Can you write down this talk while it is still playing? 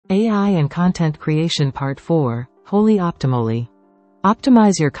AI and Content Creation Part 4, Wholly Optimoley.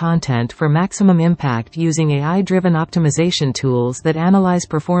 Optimize your content for maximum impact using AI-driven optimization tools that analyze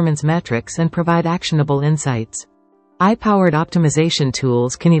performance metrics and provide actionable insights. AI-powered optimization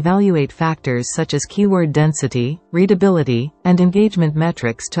tools can evaluate factors such as keyword density, readability, and engagement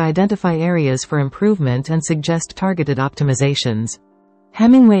metrics to identify areas for improvement and suggest targeted optimizations.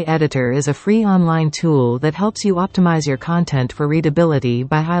 Hemingway Editor is a free online tool that helps you optimize your content for readability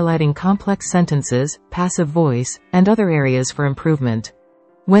by highlighting complex sentences, passive voice, and other areas for improvement.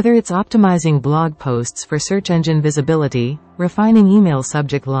 Whether it's optimizing blog posts for search engine visibility, refining email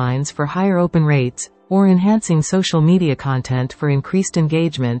subject lines for higher open rates, or enhancing social media content for increased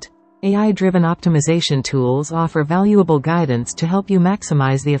engagement, AI-driven optimization tools offer valuable guidance to help you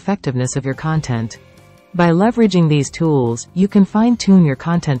maximize the effectiveness of your content. By leveraging these tools, you can fine-tune your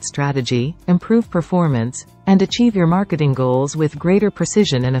content strategy, improve performance, and achieve your marketing goals with greater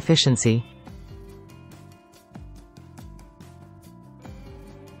precision and efficiency.